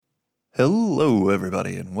Hello,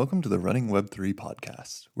 everybody, and welcome to the Running Web3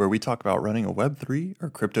 podcast, where we talk about running a Web3 or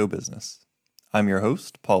crypto business. I'm your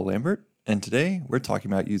host, Paul Lambert, and today we're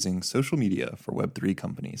talking about using social media for Web3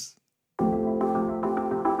 companies.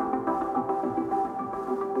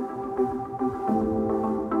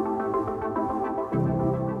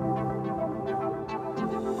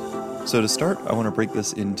 So to start, I want to break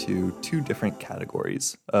this into two different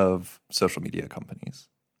categories of social media companies.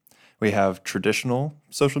 We have traditional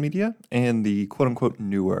social media and the quote-unquote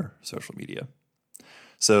newer social media.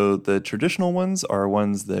 So the traditional ones are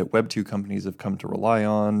ones that Web2 companies have come to rely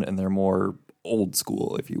on, and they're more old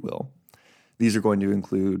school, if you will. These are going to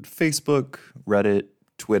include Facebook, Reddit,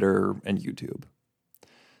 Twitter, and YouTube.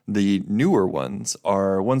 The newer ones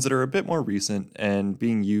are ones that are a bit more recent and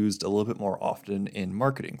being used a little bit more often in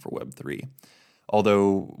marketing for Web3.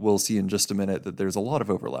 Although we'll see in just a minute that there's a lot of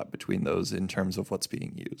overlap between those in terms of what's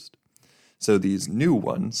being used. So these new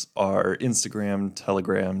ones are Instagram,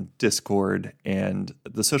 Telegram, Discord, and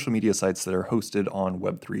the social media sites that are hosted on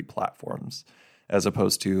Web3 platforms, as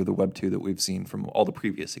opposed to the Web2 that we've seen from all the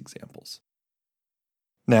previous examples.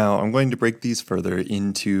 Now, I'm going to break these further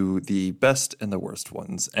into the best and the worst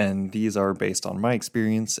ones, and these are based on my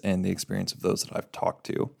experience and the experience of those that I've talked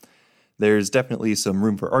to. There's definitely some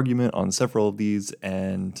room for argument on several of these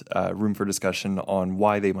and room for discussion on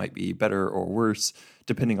why they might be better or worse,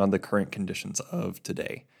 depending on the current conditions of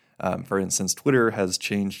today. For instance, Twitter has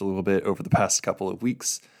changed a little bit over the past couple of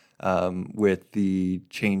weeks with the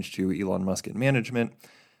change to Elon Musk in management.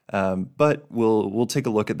 But we'll take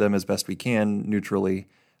a look at them as best we can neutrally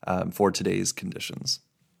for today's conditions.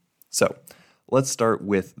 So let's start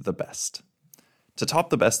with the best. To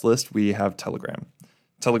top the best list, we have Telegram.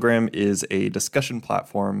 Telegram is a discussion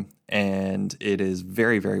platform, and it is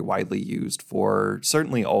very, very widely used for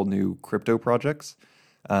certainly all new crypto projects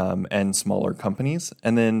and smaller companies,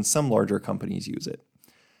 and then some larger companies use it.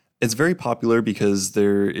 It's very popular because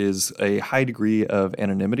there is a high degree of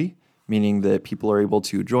anonymity, meaning that people are able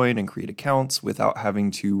to join and create accounts without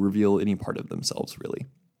having to reveal any part of themselves, really.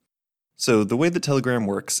 So the way that Telegram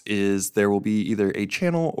works is there will be either a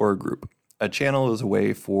channel or a group. A channel is a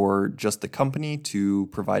way for just the company to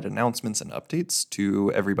provide announcements and updates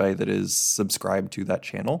to everybody that is subscribed to that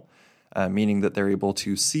channel, meaning that they're able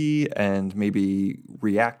to see and maybe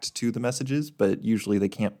react to the messages, but usually they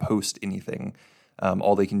can't post anything.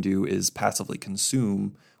 All they can do is passively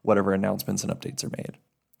consume whatever announcements and updates are made.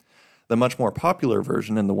 The much more popular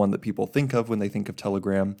version, and the one that people think of when they think of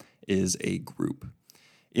Telegram, is a group.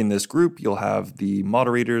 In this group, you'll have the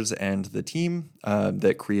moderators and the team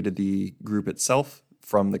that created the group itself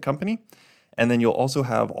from the company. And then you'll also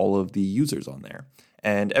have all of the users on there.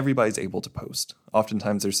 And everybody's able to post.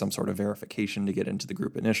 Oftentimes, there's some sort of verification to get into the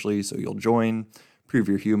group initially. So you'll join, prove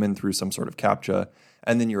you're human through some sort of CAPTCHA,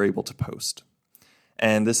 and then you're able to post.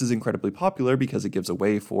 And this is incredibly popular because it gives a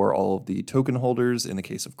way for all of the token holders in the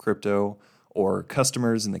case of crypto, or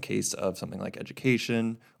customers in the case of something like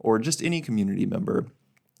education, or just any community member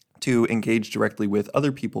to engage directly with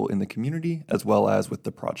other people in the community as well as with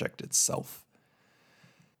the project itself.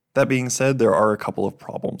 That being said, there are a couple of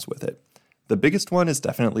problems with it. The biggest one is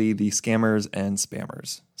definitely the scammers and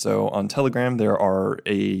spammers. So on Telegram, there are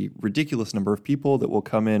a ridiculous number of people that will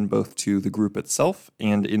come in both to the group itself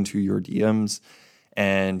and into your DMs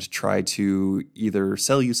and try to either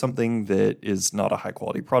sell you something that is not a high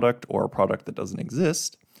quality product or a product that doesn't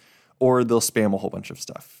exist, or they'll spam a whole bunch of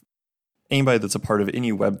stuff. Anybody that's a part of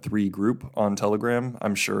any Web3 group on Telegram,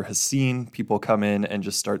 I'm sure, has seen people come in and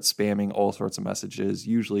just start spamming all sorts of messages,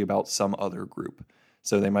 usually about some other group.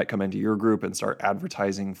 So they might come into your group and start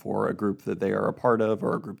advertising for a group that they are a part of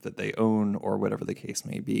or a group that they own or whatever the case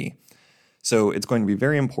may be. So it's going to be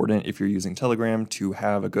very important if you're using Telegram to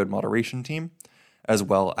have a good moderation team as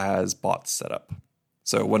well as bots set up.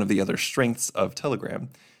 So one of the other strengths of Telegram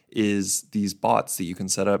is these bots that you can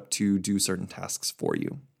set up to do certain tasks for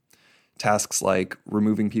you. Tasks like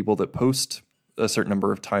removing people that post a certain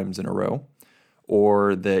number of times in a row,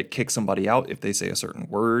 or that kick somebody out if they say a certain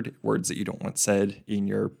words that you don't want said in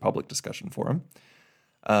your public discussion forum,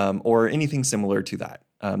 or anything similar to that.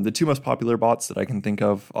 The two most popular bots that I can think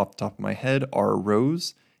of off the top of my head are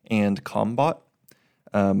Rose and Combot.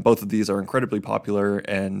 Both of these are incredibly popular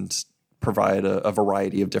and provide a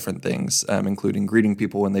variety of different things, including greeting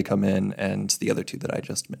people when they come in and the other two that I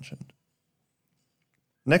just mentioned.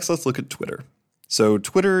 Next, let's look at Twitter. So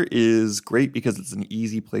Twitter is great because it's an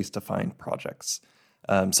easy place to find projects.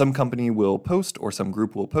 Some company will post or some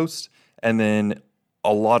group will post, and then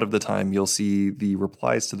a lot of the time you'll see the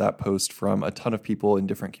replies to that post from a ton of people in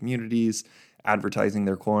different communities advertising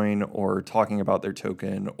their coin or talking about their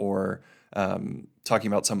token or talking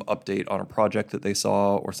about some update on a project that they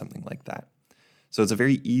saw or something like that. So it's a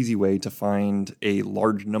very easy way to find a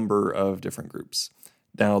large number of different groups.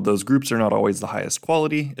 Now, those groups are not always the highest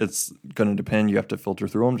quality. It's going to depend. You have to filter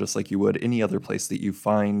through them just like you would any other place that you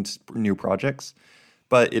find new projects.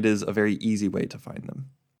 But it is a very easy way to find them.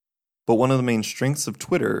 But one of the main strengths of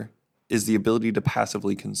Twitter is the ability to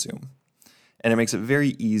passively consume. And it makes it very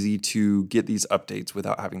easy to get these updates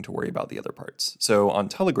without having to worry about the other parts. So on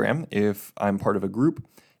Telegram, if I'm part of a group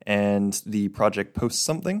and the project posts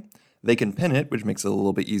something, they can pin it, which makes it a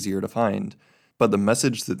little bit easier to find. But the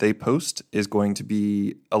message that they post is going to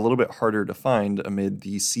be a little bit harder to find amid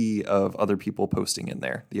the sea of other people posting in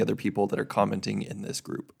there, the other people that are commenting in this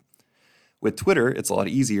group. With Twitter, it's a lot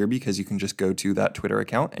easier because you can just go to that Twitter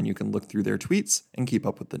account and you can look through their tweets and keep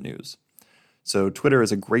up with the news. So Twitter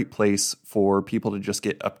is a great place for people to just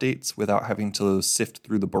get updates without having to sift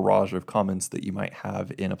through the barrage of comments that you might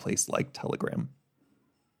have in a place like Telegram.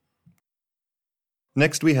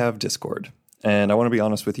 Next, we have Discord. And I want to be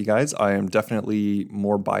honest with you guys, I am definitely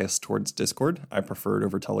more biased towards Discord. I prefer it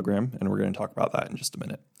over Telegram, and we're going to talk about that in just a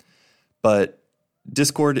minute. But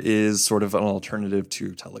Discord is sort of an alternative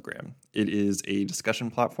to Telegram. It is a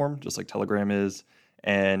discussion platform, just like Telegram is,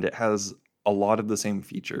 and it has a lot of the same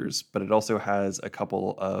features, but it also has a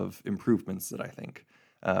couple of improvements that I think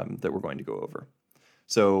that we're going to go over.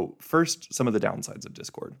 So first, some of the downsides of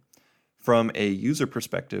Discord. From a user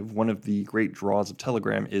perspective, one of the great draws of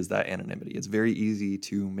Telegram is that anonymity. It's very easy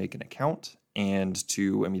to make an account and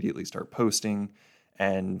to immediately start posting,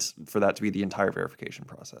 and for that to be the entire verification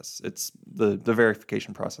process. It's the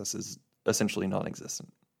verification process is essentially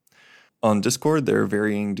non-existent. On Discord, there are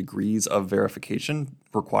varying degrees of verification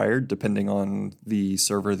required depending on the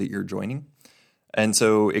server that you're joining. And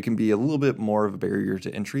so it can be a little bit more of a barrier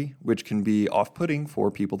to entry, which can be off-putting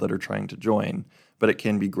for people that are trying to join. But it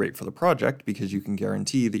can be great for the project because you can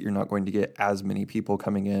guarantee that you're not going to get as many people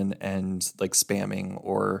coming in and like spamming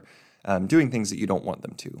or doing things that you don't want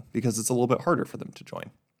them to, because it's a little bit harder for them to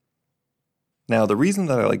join. Now, the reason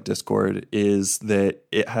that I like Discord is that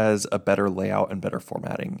it has a better layout and better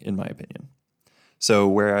formatting, in my opinion. So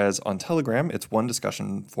whereas on Telegram, it's one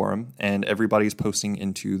discussion forum and everybody's posting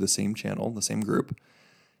into the same channel, the same group,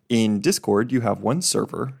 in Discord, you have one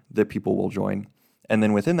server that people will join. And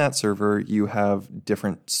then within that server, you have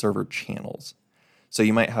different server channels. So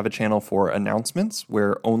you might have a channel for announcements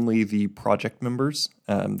where only the project members,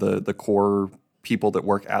 the core people that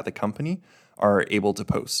work at the company, are able to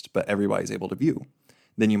post, but everybody's able to view.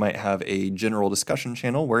 Then you might have a general discussion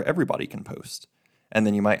channel where everybody can post. And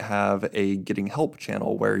then you might have a getting help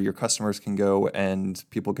channel where your customers can go and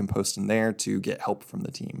people can post in there to get help from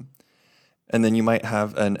the team. And then you might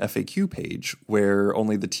have an FAQ page where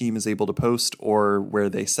only the team is able to post, or where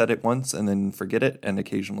they set it once and then forget it and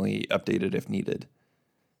occasionally update it if needed.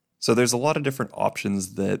 So there's a lot of different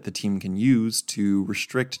options that the team can use to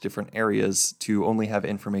restrict different areas to only have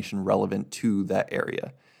information relevant to that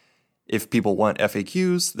area. If people want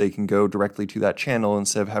FAQs, they can go directly to that channel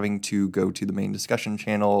instead of having to go to the main discussion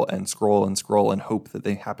channel and scroll and hope that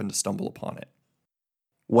they happen to stumble upon it.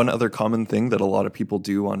 One other common thing that a lot of people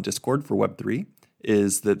do on Discord for Web3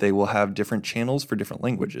 is that they will have different channels for different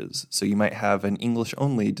languages. So you might have an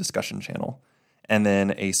English-only discussion channel, and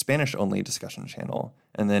then a Spanish-only discussion channel,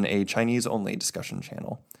 and then a Chinese-only discussion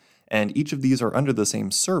channel. And each of these are under the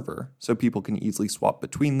same server, so people can easily swap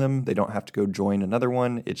between them. They don't have to go join another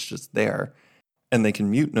one. It's just there. And they can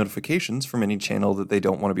mute notifications from any channel that they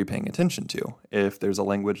don't want to be paying attention to. If there's a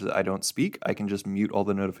language that I don't speak, I can just mute all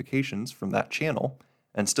the notifications from that channel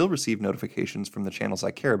and still receive notifications from the channels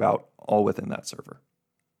I care about, all within that server.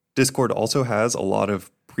 Discord also has a lot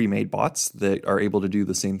of pre-made bots that are able to do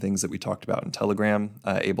the same things that we talked about in Telegram,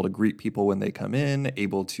 able to greet people when they come in,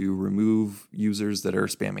 able to remove users that are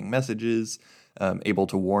spamming messages, able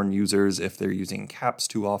to warn users if they're using caps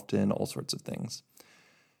too often, all sorts of things.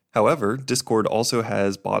 However, Discord also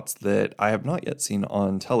has bots that I have not yet seen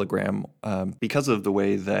on Telegram because of the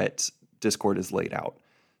way that Discord is laid out.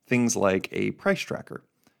 Things like a price tracker.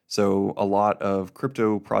 So a lot of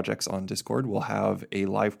crypto projects on Discord will have a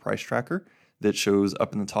live price tracker that shows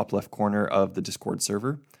up in the top left corner of the Discord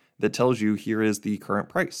server that tells you here is the current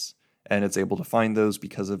price. And it's able to find those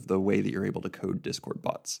because of the way that you're able to code Discord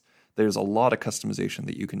bots. There's a lot of customization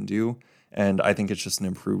that you can do, and I think it's just an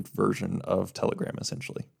improved version of Telegram,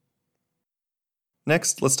 essentially.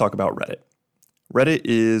 Next, let's talk about Reddit. Reddit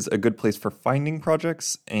is a good place for finding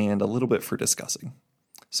projects and a little bit for discussing.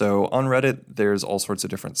 So on Reddit, there's all sorts of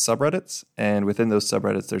different subreddits, and within those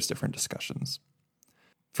subreddits, there's different discussions.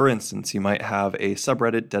 For instance, you might have a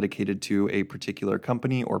subreddit dedicated to a particular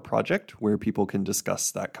company or project where people can discuss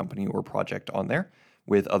that company or project on there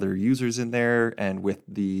with other users in there and with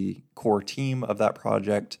the core team of that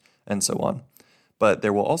project and so on. But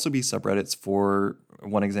there will also be subreddits for,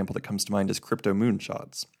 one example that comes to mind is Crypto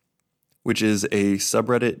Moonshots, which is a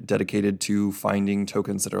subreddit dedicated to finding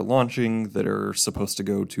tokens that are launching that are supposed to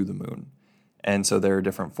go to the moon. And so there are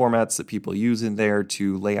different formats that people use in there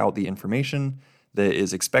to lay out the information that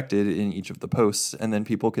is expected in each of the posts, and then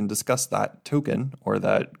people can discuss that token or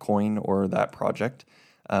that coin or that project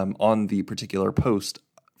on the particular post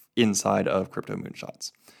inside of Crypto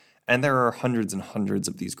Moonshots. And there are hundreds and hundreds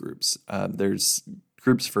of these groups. There's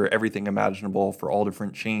groups for everything imaginable, for all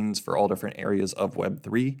different chains, for all different areas of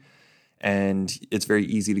Web3. And it's very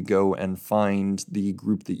easy to go and find the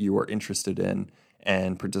group that you are interested in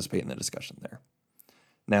and participate in the discussion there.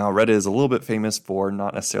 Now, Reddit is a little bit famous for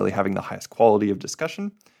not necessarily having the highest quality of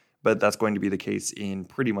discussion, but that's going to be the case in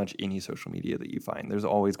pretty much any social media that you find. There's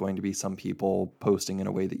always going to be some people posting in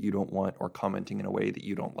a way that you don't want or commenting in a way that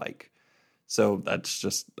you don't like. So that's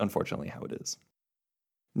just unfortunately how it is.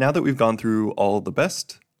 Now that we've gone through all the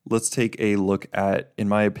best, let's take a look at, in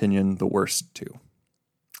my opinion, the worst too.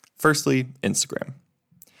 Firstly, Instagram.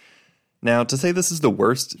 Now, to say this is the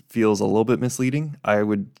worst feels a little bit misleading. I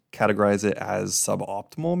would categorize it as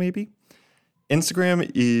suboptimal, maybe.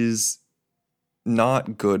 Instagram is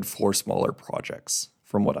not good for smaller projects,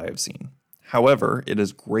 from what I have seen. However, it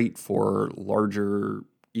is great for larger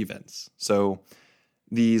events. So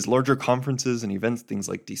these larger conferences and events, things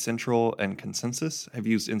like Decentral and Consensus, have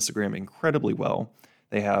used Instagram incredibly well.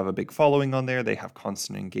 They have a big following on there. They have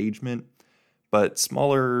constant engagement. But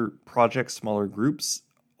smaller projects, smaller groups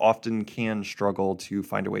often can struggle to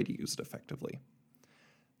find a way to use it effectively.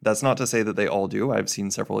 That's not to say that they all do. I've seen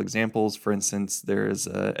several examples. For instance, there's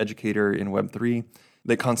an educator in Web3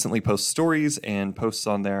 that constantly posts stories and posts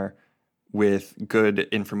on there with good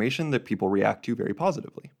information that people react to very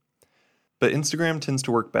positively. But Instagram tends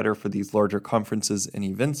to work better for these larger conferences and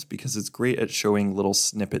events because it's great at showing little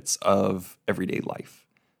snippets of everyday life.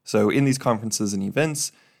 So in these conferences and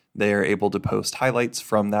events, they are able to post highlights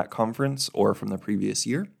from that conference or from the previous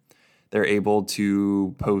year. They're able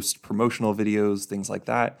to post promotional videos, things like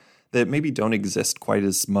that, that maybe don't exist quite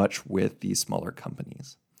as much with these smaller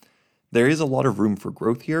companies. There is a lot of room for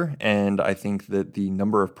growth here, and I think that the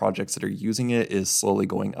number of projects that are using it is slowly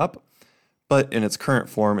going up, but in its current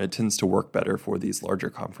form, it tends to work better for these larger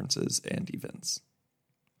conferences and events.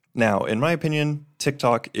 Now, in my opinion,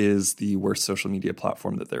 TikTok is the worst social media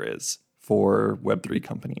platform that there is for Web3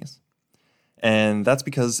 companies. And that's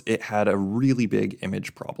because it had a really big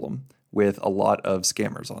image problem with a lot of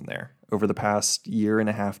scammers on there over the past year and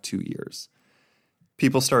a half, 2 years.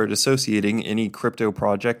 People started associating any crypto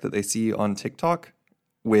project that they see on TikTok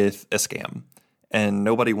with a scam, and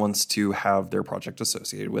nobody wants to have their project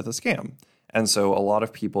associated with a scam. And so a lot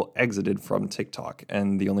of people exited from TikTok,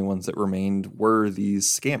 and the only ones that remained were these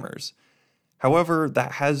scammers. However,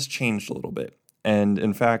 that has changed a little bit. And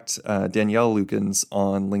in fact, Danielle Lukens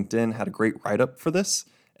on LinkedIn had a great write-up for this,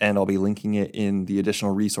 and I'll be linking it in the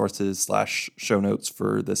additional resources / show notes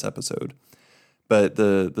for this episode. But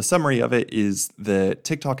the summary of it is that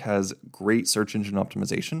TikTok has great search engine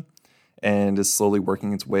optimization and is slowly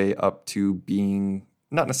working its way up to being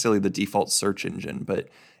not necessarily the default search engine, but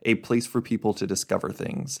a place for people to discover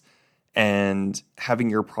things. And having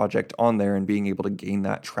your project on there and being able to gain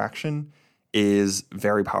that traction is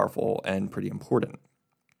very powerful and pretty important.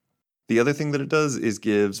 The other thing that it does is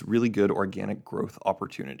gives really good organic growth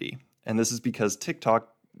opportunity. And this is because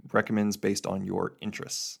TikTok recommends based on your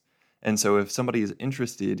interests. And so if somebody is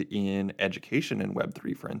interested in education in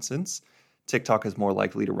Web3, for instance, TikTok is more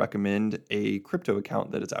likely to recommend a crypto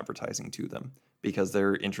account that is advertising to them because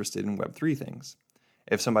they're interested in Web3 things.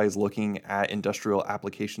 If somebody's looking at industrial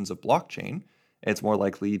applications of blockchain, it's more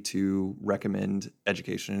likely to recommend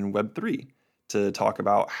education in Web3 to talk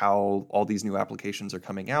about how all these new applications are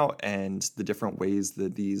coming out and the different ways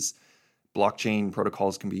that these blockchain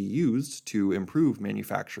protocols can be used to improve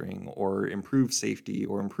manufacturing or improve safety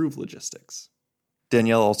or improve logistics.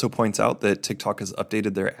 Danielle also points out that TikTok has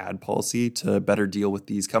updated their ad policy to better deal with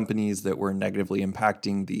these companies that were negatively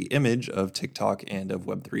impacting the image of TikTok and of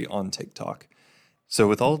Web3 on TikTok. So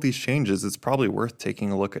with all of these changes, it's probably worth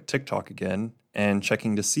taking a look at TikTok again and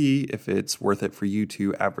checking to see if it's worth it for you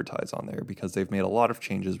to advertise on there, because they've made a lot of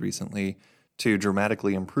changes recently to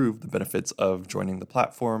dramatically improve the benefits of joining the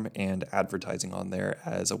platform and advertising on there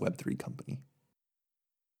as a Web3 company.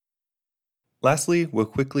 Lastly, we'll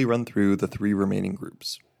quickly run through the 3 remaining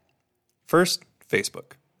groups. First,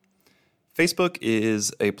 Facebook. Facebook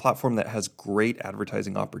is a platform that has great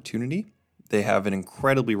advertising opportunity. They have an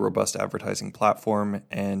incredibly robust advertising platform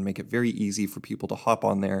and make it very easy for people to hop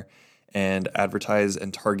on there and advertise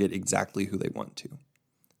and target exactly who they want to.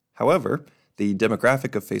 However, the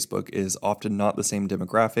demographic of Facebook is often not the same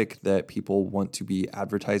demographic that people want to be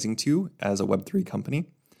advertising to as a Web3 company.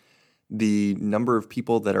 The number of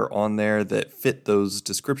people that are on there that fit those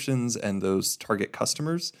descriptions and those target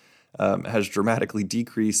customers has dramatically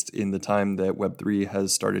decreased in the time that Web3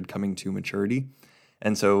 has started coming to maturity.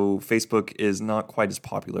 And so Facebook is not quite as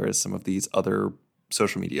popular as some of these other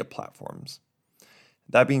social media platforms.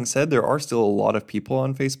 That being said, there are still a lot of people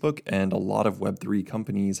on Facebook, and a lot of Web3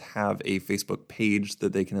 companies have a Facebook page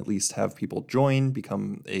that they can at least have people join,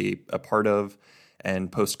 become a part of,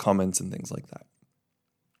 and post comments and things like that.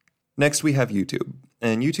 Next, we have YouTube,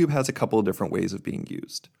 and YouTube has a couple of different ways of being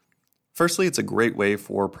used. Firstly, it's a great way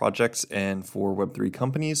for projects and for Web3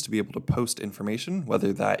 companies to be able to post information,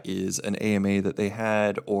 whether that is an AMA that they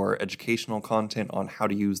had or educational content on how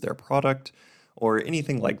to use their product or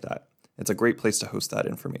anything like that. It's a great place to host that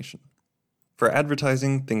information. For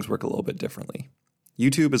advertising, things work a little bit differently.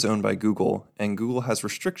 YouTube is owned by Google, and Google has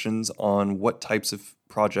restrictions on what types of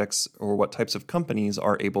projects or what types of companies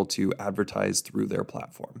are able to advertise through their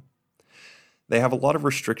platform. They have a lot of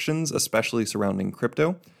restrictions, especially surrounding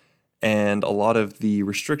crypto, and a lot of the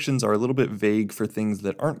restrictions are a little bit vague for things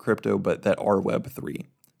that aren't crypto but that are Web3.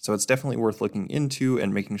 So it's definitely worth looking into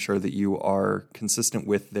and making sure that you are consistent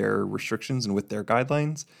with their restrictions and with their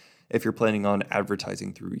guidelines if you're planning on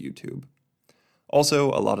advertising through YouTube. Also,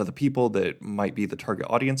 a lot of the people that might be the target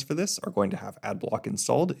audience for this are going to have AdBlock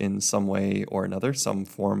installed in some way or another, some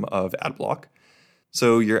form of AdBlock,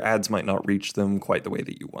 so your ads might not reach them quite the way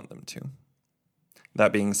that you want them to.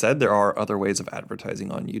 That being said, there are other ways of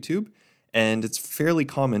advertising on YouTube, and it's fairly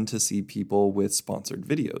common to see people with sponsored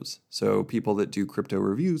videos. So people that do crypto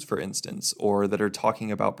reviews, for instance, or that are talking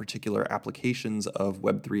about particular applications of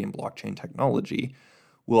Web3 and blockchain technology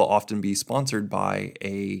will often be sponsored by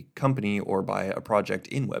a company or by a project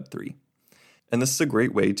in Web3. And this is a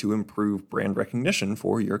great way to improve brand recognition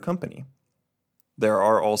for your company. There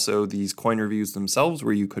are also these coin reviews themselves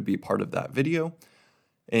where you could be part of that video.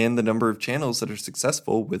 And the number of channels that are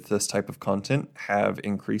successful with this type of content have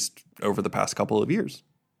increased over the past couple of years.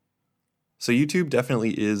 So YouTube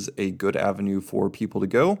definitely is a good avenue for people to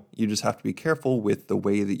go. You just have to be careful with the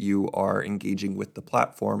way that you are engaging with the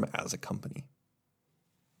platform as a company.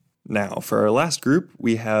 Now, for our last group,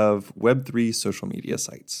 we have Web3 social media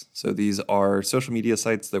sites. So these are social media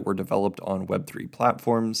sites that were developed on Web3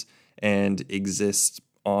 platforms and exist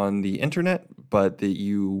on the internet, but that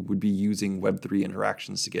you would be using Web3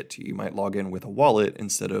 interactions to get to. You might log in with a wallet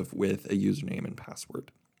instead of with a username and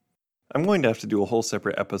password. I'm going to have to do a whole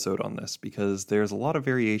separate episode on this because there's a lot of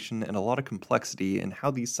variation and a lot of complexity in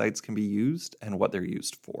how these sites can be used and what they're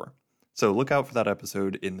used for. So look out for that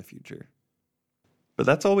episode in the future. But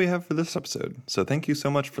that's all we have for this episode, so thank you so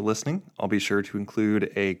much for listening. I'll be sure to include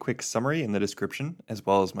a quick summary in the description, as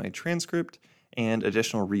well as my transcript and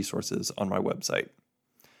additional resources on my website.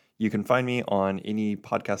 You can find me on any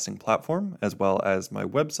podcasting platform, as well as my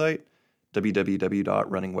website,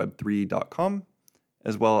 www.runningweb3.com,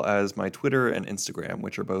 as well as my Twitter and Instagram,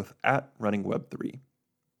 which are both @runningweb3.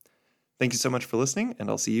 Thank you so much for listening, and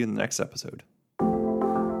I'll see you in the next episode.